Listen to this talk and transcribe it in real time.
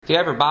you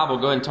have your Bible,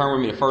 go ahead and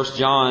turn with me to 1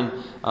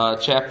 John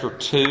chapter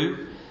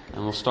 2,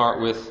 and we'll start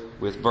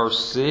with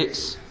verse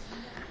 6.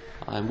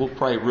 And we'll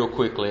pray real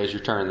quickly as you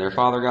turn there.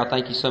 Father God,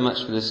 thank you so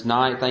much for this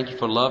night. Thank you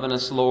for loving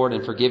us, Lord,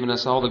 and for giving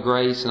us all the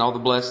grace and all the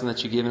blessing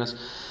that you've given us.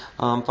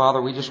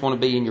 Father, we just want to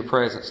be in your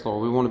presence,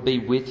 Lord. We want to be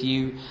with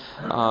you.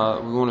 We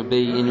want to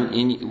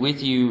be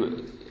with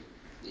you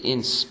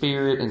in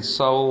spirit and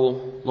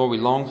soul. Lord, we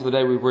long for the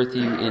day we're with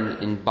you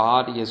in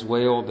body as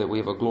well, that we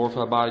have a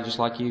glorified body just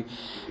like you.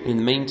 In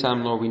the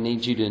meantime, Lord, we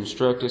need you to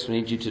instruct us. We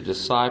need you to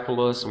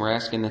disciple us, and we're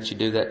asking that you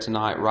do that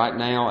tonight, right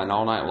now, and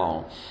all night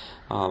long.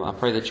 I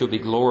pray that you'll be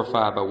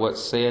glorified by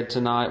what's said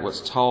tonight, what's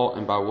taught,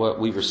 and by what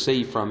we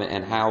receive from it,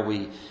 and how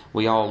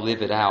we all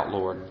live it out,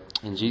 Lord.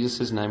 In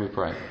Jesus' name we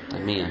pray.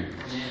 Amen.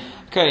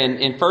 Okay,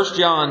 in 1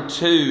 John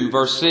 2,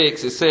 verse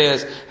 6, it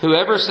says,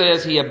 "Whoever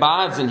says he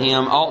abides in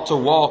him ought to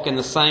walk in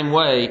the same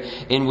way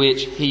in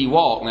which he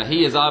walked." Now,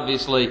 he is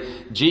obviously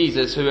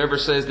Jesus. Whoever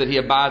says that he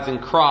abides in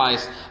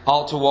Christ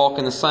ought to walk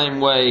in the same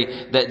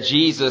way that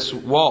Jesus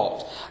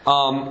walked.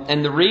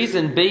 And the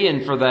reason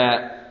being for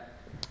that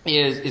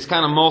is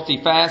kind of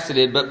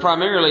multifaceted, but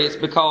primarily it's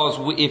because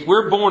if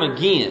we're born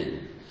again,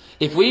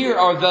 if we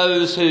are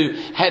those who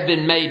have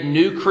been made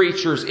new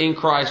creatures in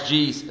Christ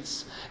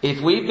Jesus, if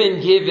we've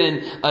been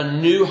given a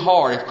new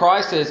heart, if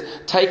Christ has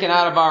taken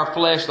out of our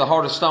flesh the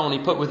heart of stone, He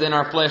put within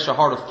our flesh a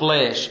heart of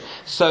flesh,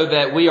 so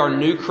that we are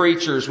new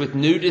creatures with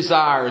new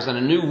desires and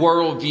a new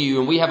worldview,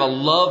 and we have a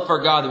love for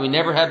God that we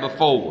never had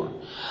before.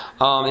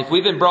 If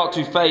we've been brought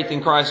to faith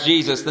in Christ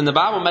Jesus, then the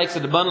Bible makes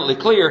it abundantly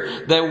clear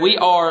that we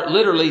are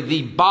literally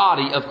the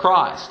body of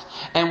Christ.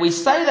 And we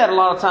say that a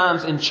lot of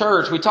times in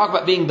church. We talk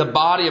about being the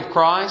body of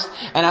Christ.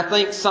 And I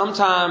think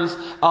sometimes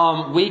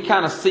we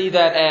kind of see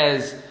that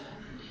as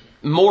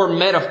more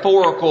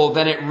metaphorical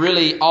than it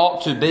really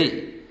ought to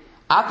be.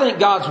 I think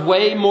God's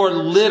way more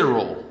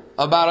literal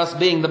about us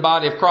being the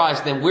body of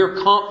Christ than we're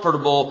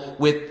comfortable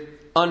with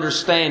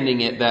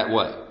understanding it that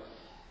way.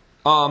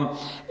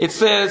 It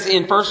says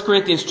in 1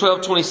 Corinthians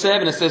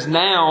 12:27, it says,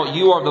 "Now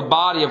you are the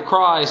body of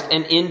Christ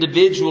and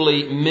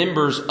individually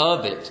members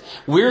of it."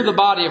 We're the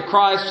body of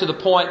Christ to the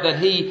point that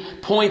He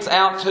points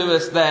out to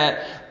us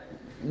that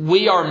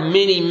we are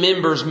many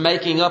members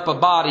making up a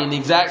body in the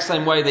exact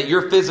same way that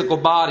your physical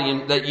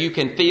body that you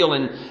can feel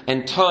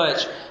and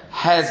touch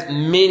has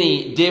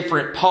many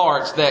different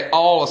parts that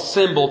all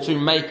assemble to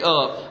make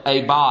up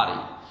a body.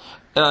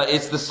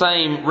 It's the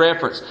same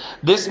reference.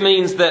 This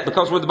means that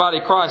because we're the body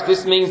of Christ,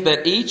 this means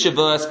that each of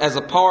us as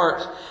a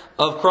part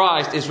of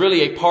Christ is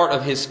really a part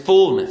of His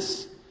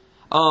fullness.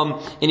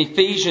 In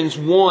Ephesians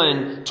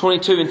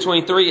 1:22 and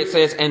 23 it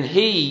says, "And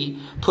He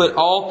put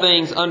all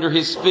things under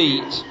His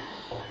feet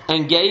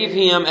and gave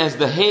Him as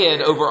the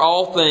head over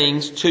all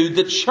things to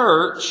the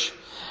church,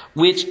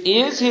 which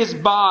is His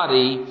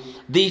body,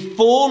 the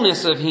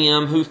fullness of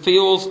Him who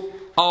fills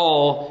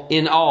all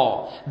in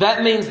all."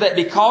 That means that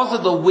because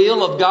of the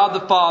will of God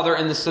the Father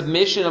and the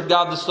submission of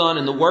God the Son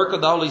and the work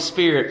of the Holy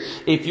Spirit,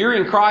 if you're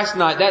in Christ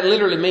tonight, that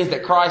literally means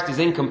that Christ is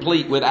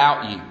incomplete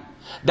without you.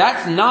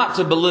 That's not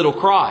to belittle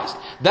Christ.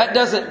 That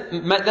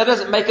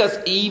doesn't make us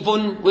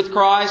even with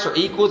Christ or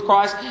equal with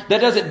Christ.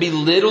 That doesn't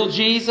belittle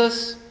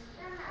Jesus.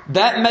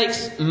 That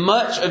makes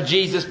much of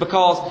Jesus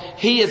because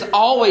He has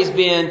always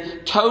been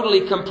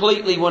totally,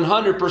 completely,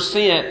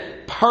 100%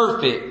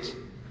 perfect.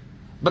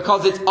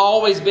 Because it's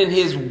always been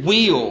His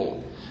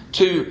will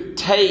to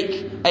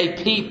take a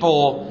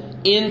people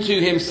into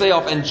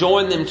Himself and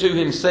join them to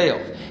Himself.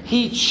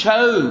 He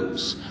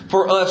chose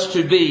for us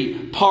to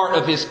be part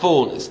of His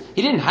fullness.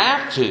 He didn't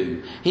have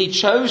to. He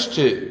chose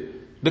to,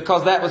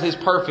 because that was His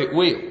perfect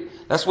will.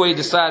 That's what He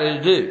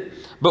decided to do.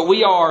 But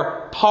we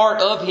are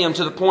part of Him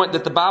to the point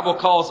that the Bible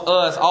calls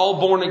us, all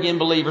born again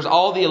believers,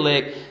 all the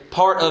elect,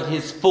 part of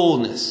His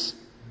fullness.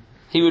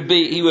 You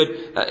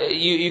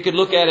could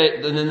look at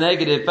it in a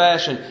negative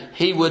fashion.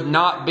 He would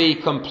not be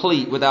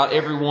complete without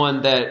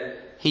everyone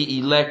that He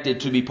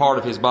elected to be part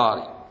of His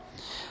body.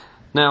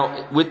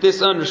 Now, with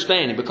this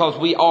understanding, because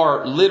we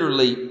are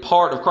literally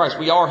part of Christ,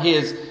 we are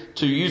His,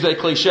 to use a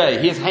cliche,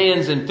 His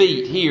hands and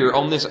feet here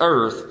on this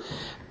earth.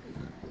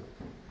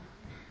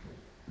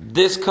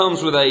 This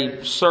comes with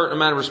a certain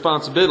amount of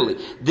responsibility.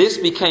 This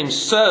became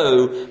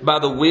so by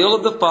the will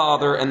of the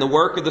Father and the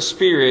work of the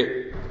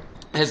Spirit,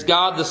 as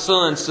God the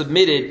Son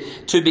submitted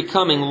to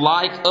becoming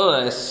like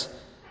us,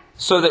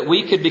 so that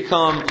we could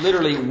become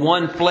literally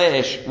one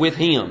flesh with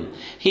Him.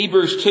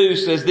 Hebrews 2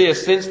 says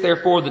this, "Since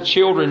therefore the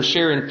children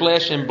share in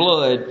flesh and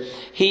blood,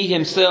 He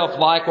Himself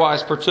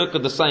likewise partook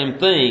of the same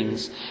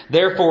things.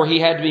 Therefore He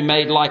had to be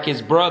made like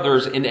His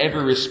brothers in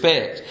every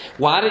respect."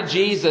 Why did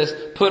Jesus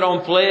put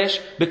on flesh?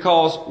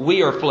 Because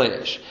we are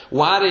flesh.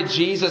 Why did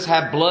Jesus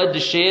have blood to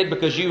shed?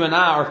 Because you and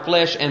I are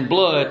flesh and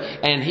blood,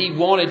 and He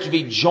wanted to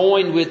be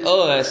joined with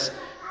us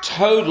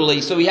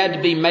totally, so He had to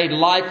be made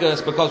like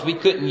us because we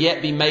couldn't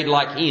yet be made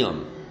like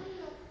Him.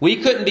 We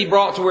couldn't be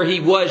brought to where He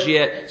was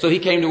yet, so He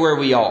came to where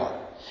we are.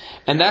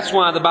 And that's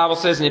why the Bible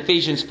says in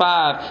Ephesians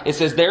 5, it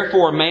says,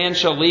 "Therefore a man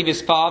shall leave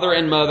his father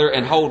and mother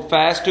and hold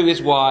fast to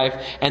his wife,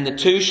 and the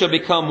two shall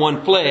become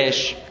one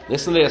flesh."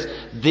 Listen to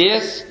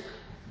this.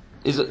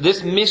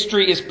 This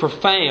mystery is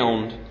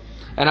profound,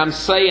 and I'm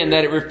saying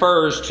that it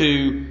refers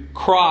to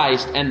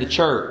Christ and the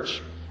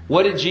church.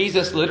 What did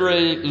Jesus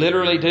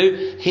literally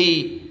do?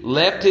 He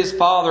left His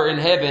Father in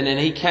heaven and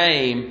He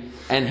came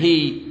and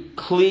He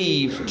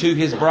cleaved to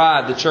His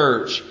bride, the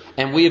church,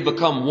 and we have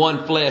become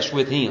one flesh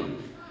with Him.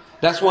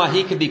 That's why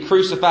He could be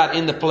crucified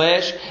in the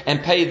flesh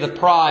and pay the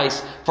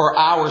price for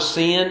our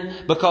sin,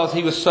 because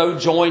He was so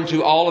joined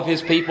to all of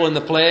His people in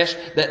the flesh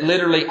that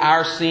literally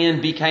our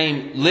sin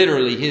became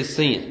literally His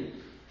sin,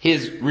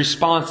 His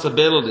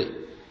responsibility.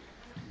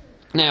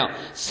 Now,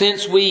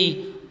 since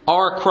we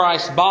are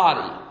Christ's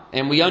body,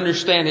 and we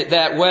understand it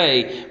that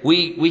way,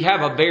 we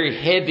have a very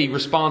heavy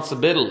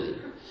responsibility.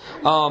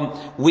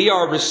 We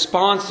are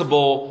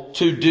responsible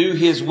to do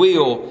His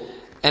will.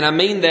 And I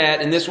mean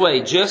that in this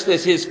way. Just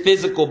as His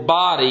physical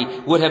body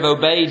would have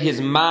obeyed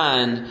His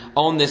mind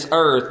on this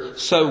earth,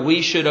 so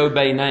we should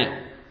obey now.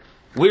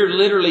 We're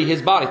literally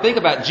His body. Think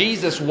about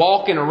Jesus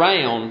walking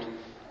around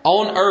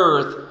on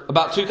earth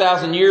about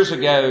 2,000 years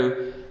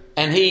ago,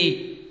 and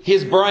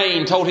His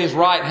brain told His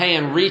right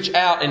hand, reach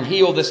out and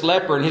heal this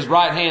leper. And His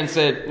right hand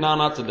said, no,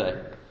 not today.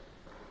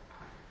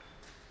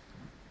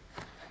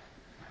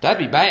 That'd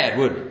be bad,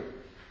 wouldn't it?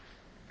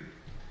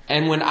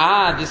 And when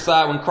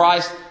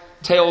Christ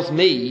tells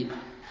me,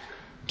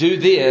 do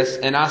this,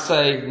 and I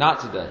say,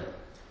 not today,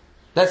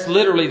 that's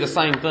literally the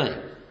same thing,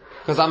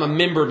 because I'm a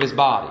member of His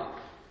body.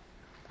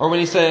 Or when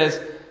He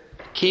says,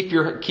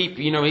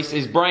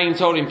 his brain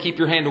told Him, keep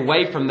your hand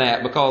away from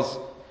that because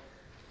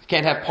you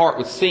can't have part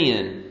with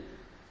sin.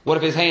 What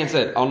if His hand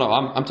said, oh no,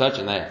 I'm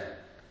touching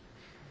that?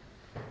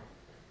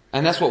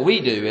 And that's what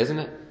we do, isn't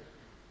it?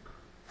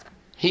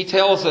 He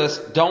tells us,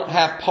 don't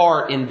have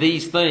part in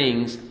these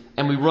things,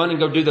 and we run and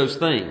go do those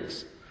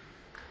things.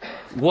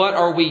 What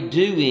are we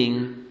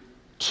doing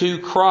to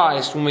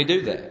Christ when we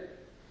do that?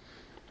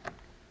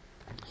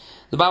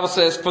 The Bible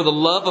says, "For the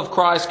love of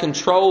Christ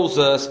controls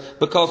us,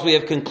 because we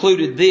have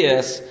concluded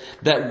this,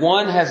 that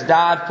one has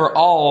died for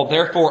all,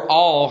 therefore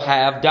all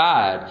have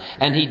died.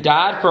 And He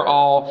died for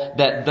all,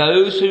 that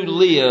those who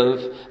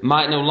live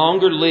might no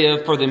longer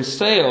live for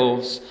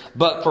themselves,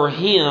 but for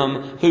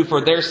Him who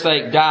for their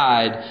sake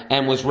died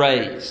and was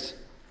raised."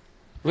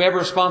 We have a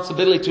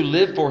responsibility to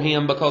live for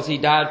Him because He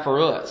died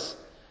for us.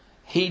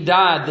 He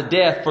died the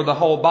death for the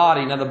whole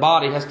body. Now the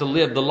body has to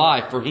live the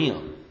life for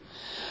Him.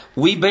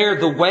 We bear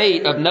the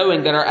weight of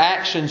knowing that our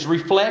actions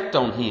reflect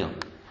on Him.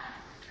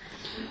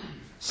 It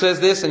says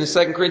this in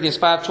 2 Corinthians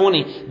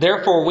 5:20,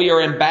 "Therefore we are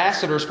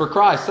ambassadors for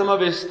Christ." Some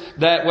of us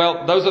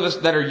those of us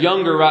that are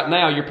younger right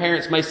now, your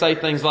parents may say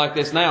things like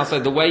this now. Say,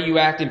 the way you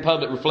act in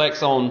public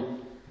reflects on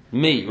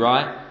me,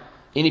 right?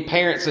 Any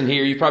parents in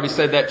here, you probably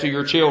said that to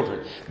your children.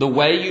 The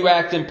way you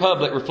act in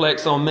public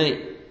reflects on me.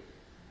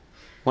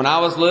 When I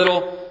was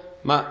little,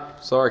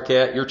 sorry,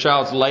 Kat, your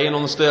child's laying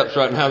on the steps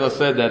right now as I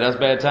said that. That's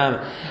bad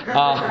timing.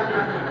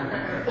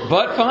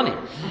 But funny.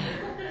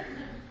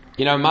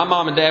 You know, my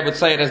mom and dad would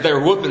say it as they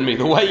were whooping me.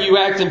 The way you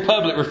act in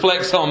public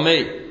reflects on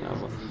me.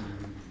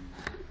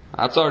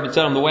 I'd already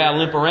tell them the way I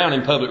limp around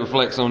in public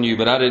reflects on you,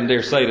 but I didn't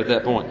dare say it at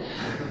that point.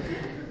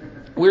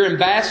 We're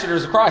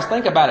ambassadors of Christ.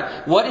 Think about it.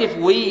 What if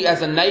we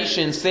as a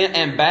nation sent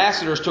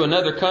ambassadors to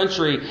another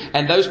country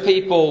and those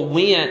people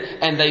went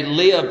and they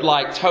lived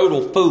like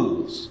total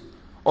fools?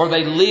 Or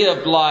they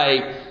lived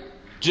like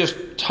just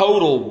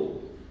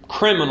total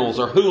criminals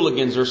or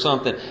hooligans or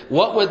something?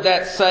 What would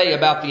that say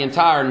about the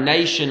entire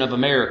nation of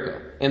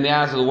America in the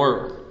eyes of the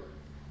world?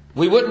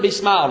 We wouldn't be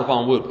smiled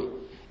upon, would we?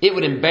 It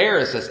would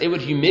embarrass us. It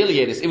would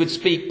humiliate us. It would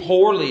speak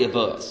poorly of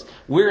us.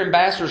 We're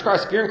ambassadors of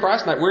Christ. If you're in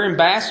Christ tonight, we're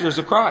ambassadors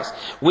of Christ.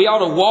 We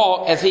ought to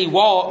walk as He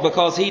walked,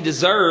 because He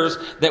deserves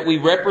that we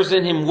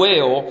represent Him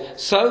well,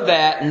 so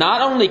that not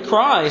only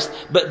Christ,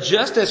 but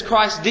just as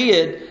Christ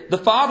did, the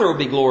Father will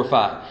be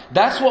glorified.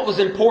 That's what was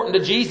important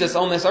to Jesus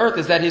on this earth,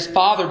 is that His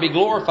Father be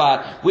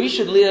glorified. We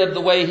should live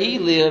the way He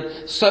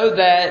lived, so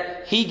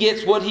that He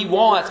gets what He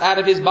wants out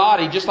of His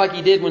body, just like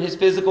He did when His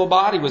physical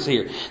body was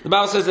here. The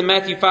Bible says in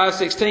Matthew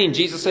 5:16,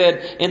 Jesus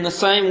said, "In the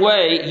same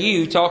way,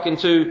 you," talking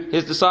to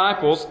His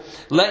disciples,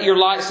 "let your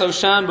light so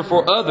shine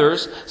before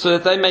others, so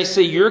that they may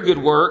see your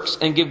good works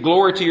and give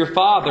glory to your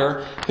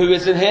Father who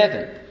is in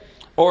heaven."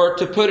 Or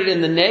to put it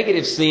in the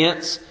negative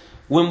sense,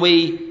 when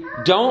we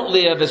don't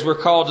live as we're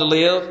called to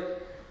live,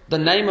 the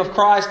name of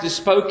Christ is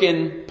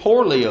spoken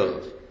poorly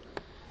of.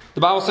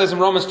 The Bible says in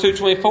Romans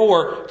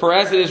 2:24, "For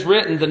as it is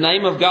written, the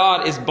name of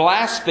God is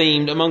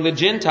blasphemed among the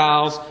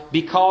Gentiles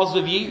because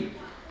of you."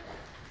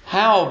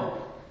 How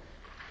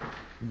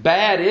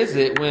bad is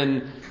it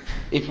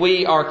if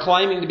we are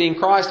claiming to be in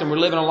Christ and we're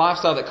living a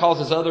lifestyle that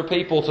causes other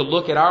people to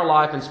look at our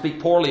life and speak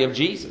poorly of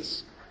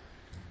Jesus?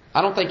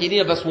 I don't think any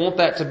of us want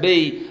that to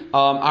be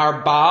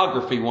our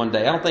biography one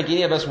day. I don't think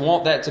any of us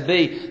want that to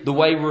be the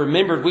way we're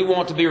remembered. We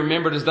want to be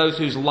remembered as those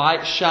whose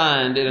light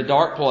shined in a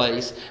dark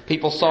place.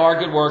 People saw our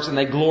good works and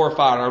they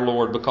glorified our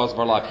Lord because of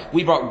our life.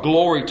 We brought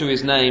glory to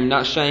His name,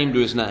 not shame to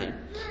His name.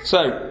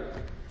 So,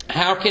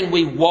 how can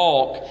we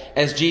walk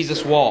as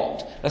Jesus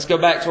walked? Let's go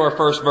back to our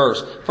first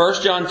verse.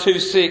 1 John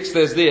 2:6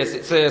 says this.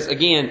 It says,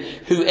 again,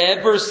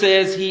 whoever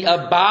says he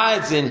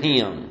abides in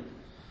Him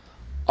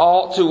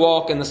ought to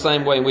walk in the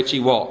same way in which He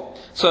walked.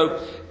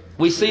 So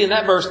we see in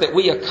that verse that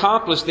we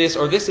accomplish this,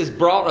 or this is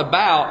brought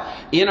about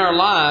in our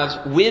lives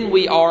when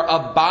we are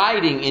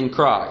abiding in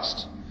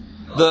Christ.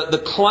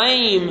 The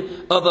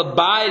claim of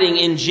abiding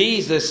in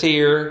Jesus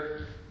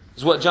here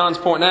is what John's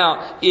pointing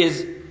out,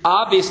 is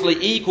obviously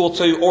equal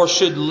to or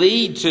should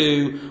lead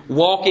to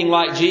walking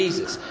like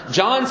Jesus.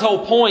 John's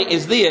whole point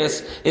is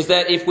this, is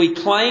that if we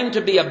claim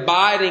to be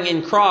abiding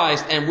in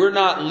Christ and we're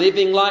not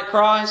living like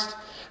Christ,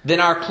 then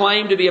our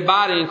claim to be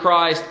abiding in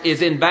Christ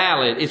is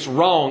invalid, it's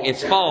wrong,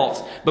 it's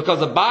false,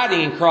 because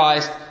abiding in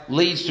Christ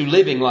leads to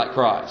living like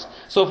Christ.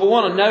 So if we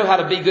want to know how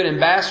to be good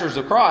ambassadors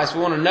of Christ,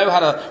 we want to know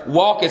how to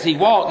walk as He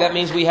walked, that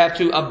means we have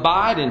to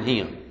abide in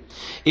Him.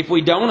 If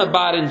we don't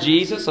abide in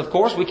Jesus, of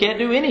course, we can't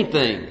do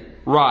anything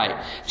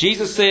right.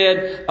 Jesus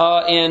said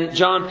in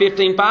John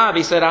 15:5,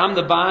 He said, I'm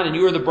the vine and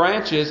you are the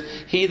branches.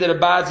 He that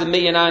abides in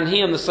me and I in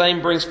him, the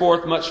same brings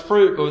forth much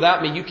fruit, but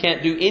without me you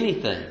can't do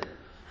anything.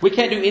 We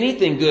can't do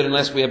anything good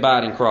unless we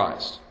abide in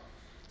Christ.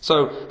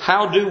 So,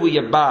 how do we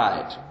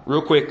abide?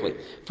 Real quickly.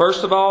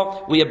 First of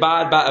all, we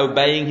abide by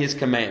obeying His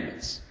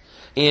commandments.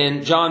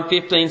 In John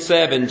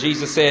 15:7,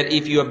 Jesus said,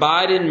 if you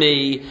abide in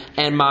me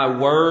and my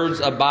words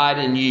abide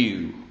in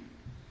you,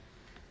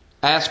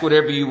 ask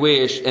whatever you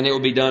wish and it will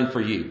be done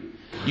for you.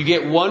 You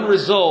get one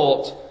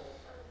result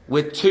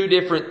with two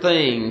different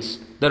things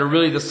that are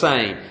really the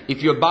same.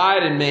 If you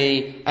abide in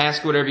me,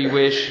 ask whatever you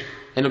wish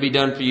and it'll be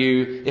done for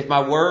you. If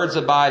my words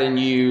abide in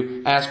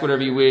you, ask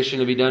whatever you wish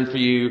and it'll be done for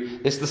you.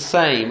 It's the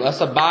same.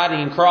 Us abiding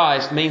in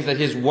Christ means that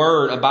His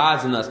Word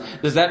abides in us.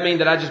 Does that mean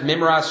that I just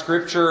memorize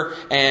Scripture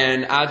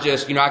and I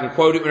can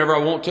quote it whenever I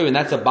want to and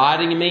that's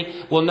abiding in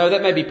me? Well, no,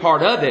 that may be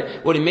part of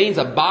it. What it means,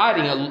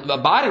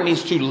 abiding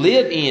means to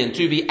live in,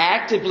 to be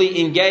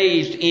actively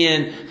engaged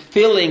in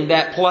filling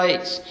that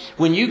place.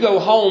 When you go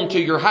home to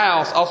your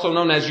house, also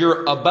known as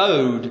your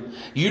abode,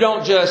 you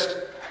don't just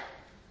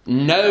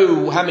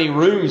know how many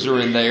rooms are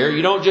in there.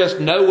 You don't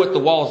just know what the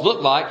walls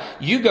look like.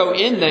 You go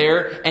in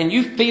there and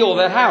you feel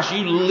that house.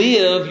 You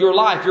live your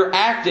life. You're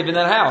active in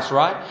that house,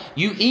 right?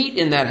 You eat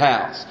in that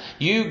house.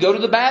 You go to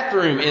the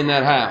bathroom in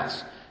that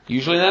house.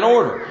 Usually in that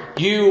order.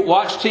 You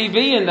watch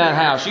TV in that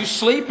house. You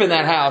sleep in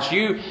that house.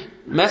 You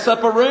mess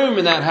up a room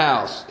in that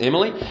house.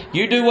 Emily,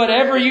 you do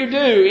whatever you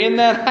do in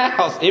that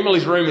house.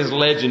 Emily's room is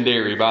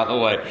legendary, by the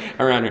way,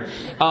 around here.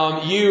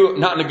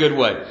 Not in a good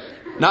way.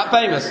 Not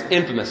famous,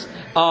 infamous.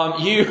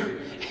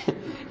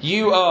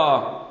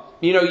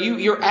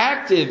 You're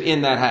active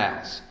in that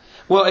house.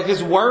 Well, if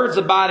His Word's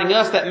abiding in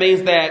us, that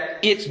means that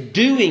it's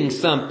doing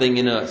something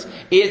in us.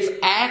 It's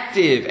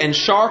active and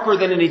sharper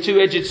than any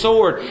two-edged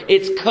sword.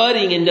 It's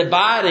cutting and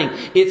dividing.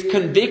 It's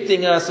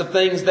convicting us of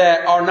things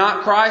that are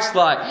not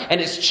Christ-like. And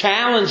it's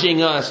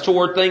challenging us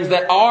toward things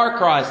that are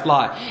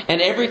Christ-like.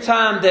 And every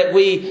time that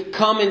we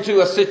come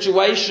into a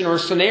situation or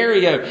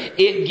scenario,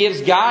 it gives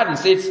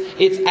guidance.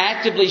 It's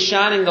actively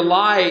shining the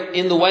light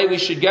in the way we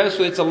should go,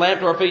 so it's a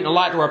lamp to our feet and a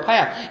light to our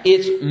path.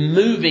 It's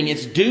moving.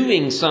 It's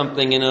doing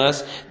something in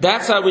us.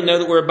 That's how we know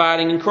that we're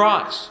abiding in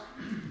Christ.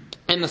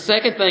 And the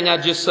second thing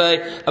I'd just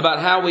say about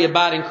how we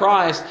abide in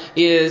Christ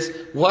is,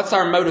 what's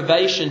our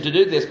motivation to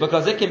do this?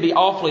 Because it can be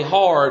awfully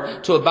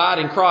hard to abide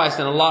in Christ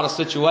in a lot of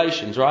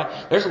situations, right?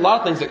 There's a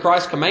lot of things that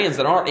Christ commands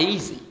that aren't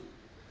easy.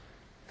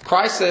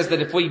 Christ says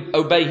that if we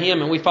obey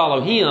Him and we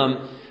follow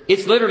Him,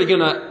 it's literally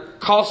going to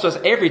cost us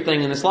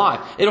everything in this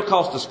life. It'll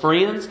cost us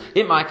friends.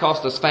 It might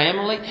cost us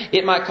family.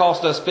 It might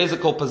cost us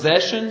physical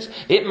possessions.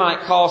 It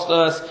might cost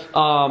us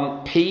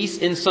peace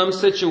in some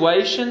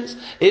situations.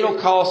 It'll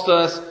cost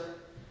us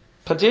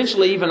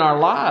potentially even our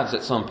lives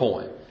at some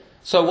point.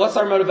 So what's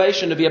our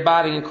motivation to be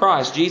abiding in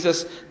Christ?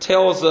 Jesus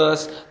tells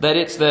us that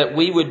it's that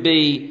we would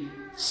be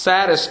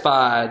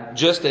satisfied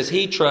just as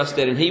He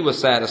trusted and He was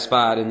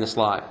satisfied in this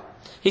life.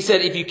 He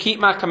said, if you keep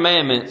my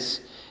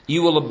commandments,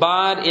 you will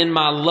abide in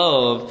my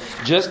love,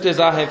 just as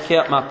I have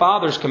kept my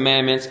Father's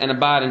commandments and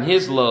abide in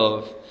His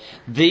love.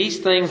 These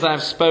things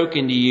I've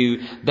spoken to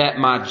you, that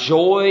my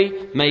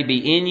joy may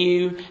be in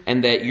you,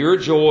 and that your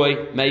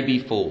joy may be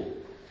full.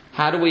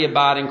 How do we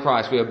abide in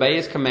Christ? We obey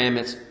His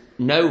commandments,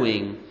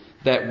 knowing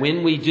that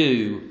when we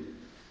do,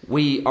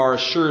 we are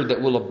assured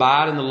that we'll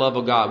abide in the love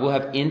of God. We'll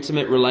have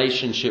intimate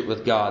relationship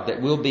with God,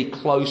 that we'll be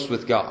close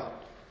with God.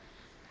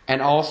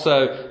 And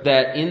also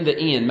that in the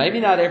end, maybe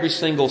not every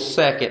single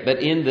second, but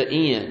in the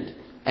end,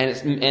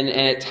 and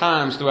at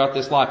times throughout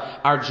this life,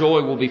 our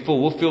joy will be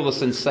full. We'll feel the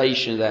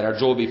sensation of that our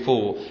joy will be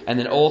full. And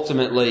then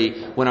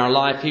ultimately, when our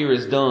life here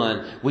is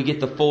done, we get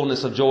the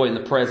fullness of joy in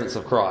the presence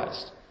of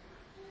Christ.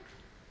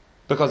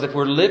 Because if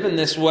we're living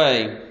this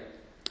way,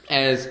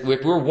 as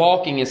if we're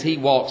walking as He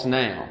walks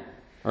now,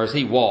 or as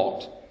He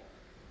walked,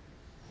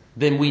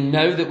 then we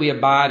know that we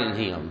abide in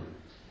Him.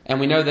 And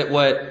we know that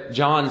what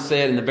John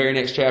said in the very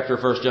next chapter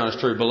of 1 John is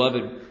true.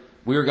 Beloved,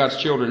 we are God's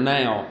children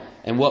now,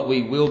 and what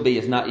we will be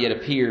has not yet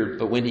appeared,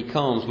 but when He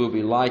comes, we'll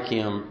be like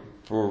Him,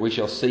 for we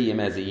shall see Him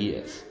as He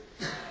is.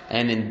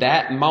 And in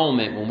that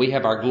moment, when we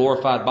have our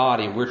glorified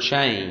body and we're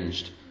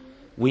changed,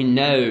 we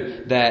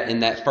know that in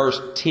that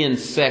first 10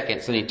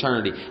 seconds in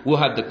eternity, we'll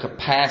have the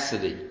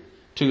capacity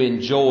to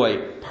enjoy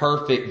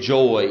perfect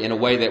joy in a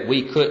way that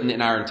we couldn't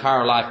in our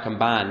entire life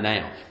combined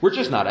now. We're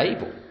just not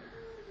able.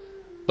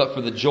 But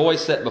for the joy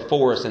set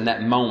before us in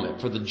that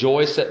moment, for the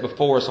joy set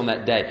before us on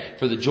that day,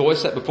 for the joy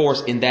set before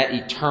us in that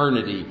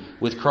eternity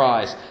with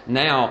Christ,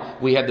 now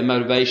we have the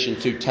motivation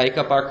to take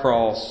up our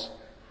cross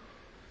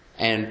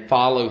and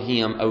follow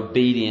Him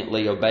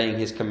obediently, obeying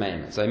His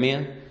commandments.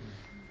 Amen?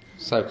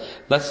 So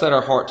let's set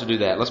our heart to do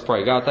that. Let's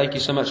pray. God, thank you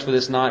so much for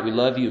this night. We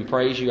love you and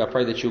praise you. I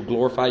pray that you'll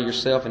glorify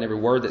yourself in every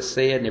word that's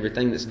said and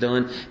everything that's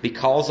done.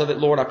 Because of it,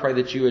 Lord, I pray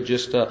that you would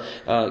just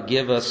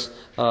give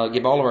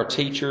all of our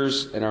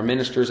teachers and our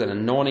ministers an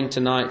anointing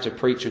tonight to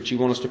preach what you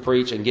want us to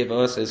preach, and give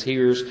us as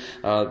hearers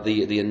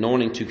the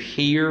anointing to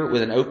hear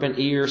with an open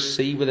ear,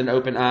 see with an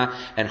open eye,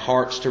 and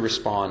hearts to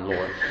respond,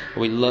 Lord.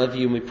 We love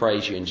you and we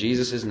praise you. In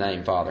Jesus'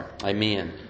 name, Father. Amen.